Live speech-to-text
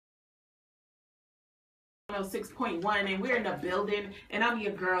6.1, and we're in the building, and I'm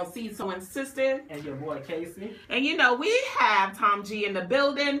your girl C, so insistent, and your boy Casey, and you know we have Tom G in the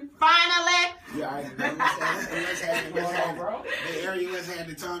building finally. Yeah, what's happening, bro? The area was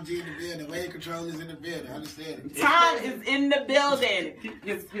having Tom G in the building. The wave control is in the building. Understand it? Tom is in the building.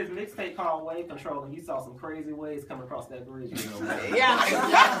 His mixtape called Wave Control, and he saw some crazy waves coming across that bridge. You know, yeah.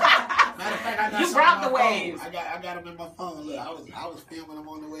 Matter of fact, I got you brought the waves. I got them in my phone. Look, I was filming them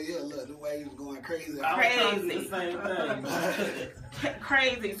on the way here. Look, the waves was going crazy. Crazy.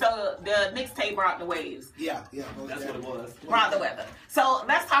 Crazy. So the mixtape brought the waves. Yeah. That's what it was. Brought the weather. So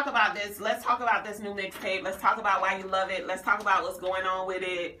let's talk about this. Let's talk about this new mixtape. Let's talk about why you love it. Let's talk about what's going on with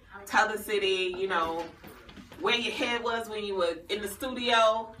it. Tell the city, you know, where your head was when you were in the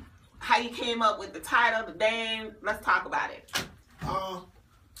studio, how you came up with the title, the name. Let's talk about it.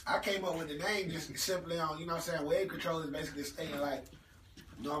 I came up with the name just simply on, you know what I'm saying, wave control is basically stating like,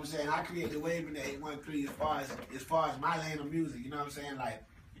 you know what I'm saying, I create the wave in the 813 as far as my lane of music, you know what I'm saying, like,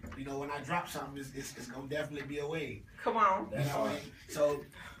 you know, when I drop something, it's going to definitely be a wave. Come on. You know what I mean? So,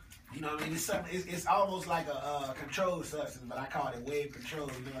 you know what I mean, it's almost like a controlled substance, but I call it wave control,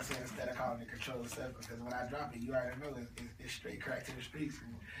 you know what I'm saying, instead of calling it controlled substance, because when I drop it, you already know it's straight crack to the streets,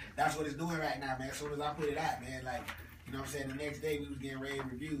 and that's what it's doing right now, man. As soon as I put it out, man, like, you know what I'm saying? The next day we was getting rave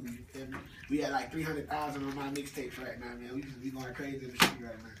reviews. You feel me? We had like 300,000 on my mixtapes right now, man. We going crazy in the street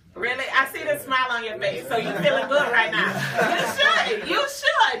right now. Really? I see the smile on your face, so you're feeling good right now.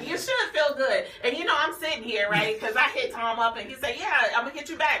 You should feel good. And you know, I'm sitting here, right? Because I hit Tom up and he said, yeah, I'm going to hit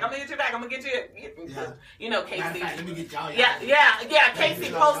you back. I'm going to get you. You know, Casey. Let me get y'all. Yeah. Casey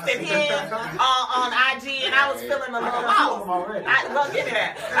posted his on IG, and I was feeling a little lost. Go get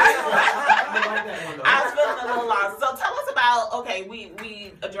it. I was feeling a little lost. So tell us about, okay,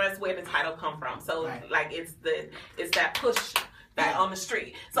 we addressed where the title come from. So like it's that push that on the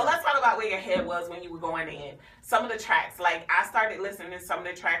street. So let's talk about where your head was when you were going in. Some of the tracks, like I started listening to some of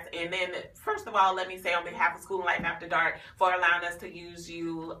the tracks, and then first of all, let me say on behalf of Schoolinlife Afterdark for allowing us to use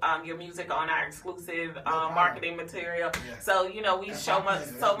your music on our exclusive marketing material. Yeah. So you know we show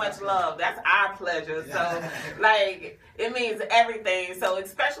so much love. That's our pleasure. Yeah. So like it means everything. So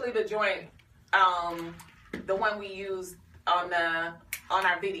especially the joint, the one we used on our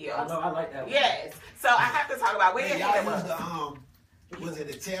videos. I know, I like that one. Yes. So I have to talk about where your head was. Was it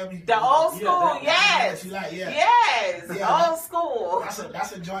the Tell Me? The old school, yes. You like, Old school.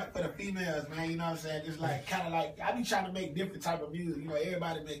 That's a joint for the females, man. You know what I'm saying? Just like kind of like I be trying to make different type of music. You know,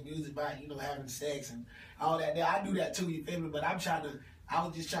 everybody make music about, you know, having sex and all that. I do that too, you feel me? But I was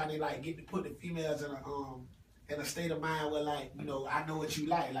just trying to like put the females in a state of mind where like, you know, I know what you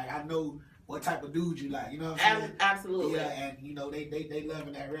like. Like I know what type of dude you like, you know what I'm saying? Absolutely. Yeah, and you know, they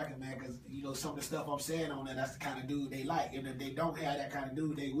loving that record, man, because you know, some of the stuff I'm saying on there, that's the kind of dude they like. And if they don't have that kind of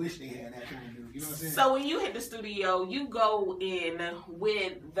dude, they wish they had that kind of dude. You know what I'm saying? So when you hit the studio, you go in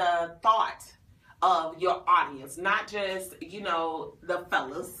with the thought of your audience, not just, you know, the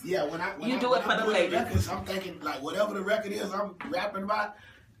fellas. Yeah, when you do it for the ladies. Records, I'm thinking like whatever the record is I'm rapping about,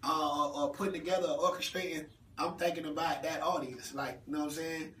 or putting together, or orchestrating, I'm thinking about that audience. Like, you know what I'm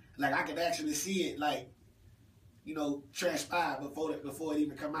saying? Like I could actually see it, like, you know, transpire before it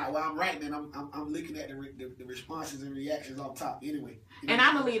even come out. While I'm writing it, I'm looking at the responses and reactions on top anyway. You know, and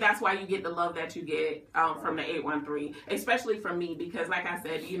I believe that's why you get the love that you get from the 813, especially from me, because like I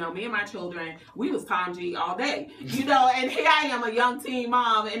said, you know, me and my children, we was Tom G all day, you know, and here I am, a young teen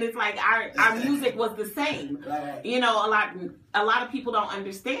mom, and it's like our music was the same. Right. You know, a lot of people don't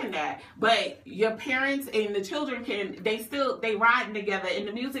understand that, but your parents and the children they riding together, and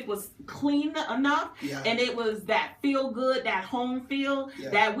the music was clean enough, and it was that feel good, that home feel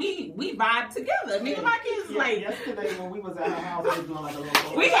that we vibe together. Me and my kids like yesterday when we was at her house, they doing like a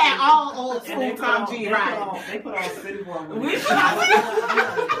little. We had all old school Tom G riding. They put on City Boy. We put on.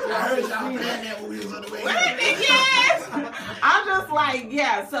 I heard y'all playing that when we was on the way. Yes. I'm just like,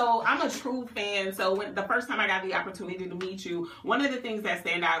 yeah. So I'm a true fan. So when the first time I got the opportunity to meet you, one of the things that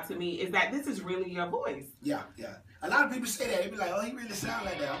stand out to me is that this is really your voice. Yeah. A lot of people say that. They be like, oh, he really sound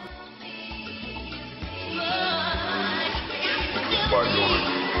like that.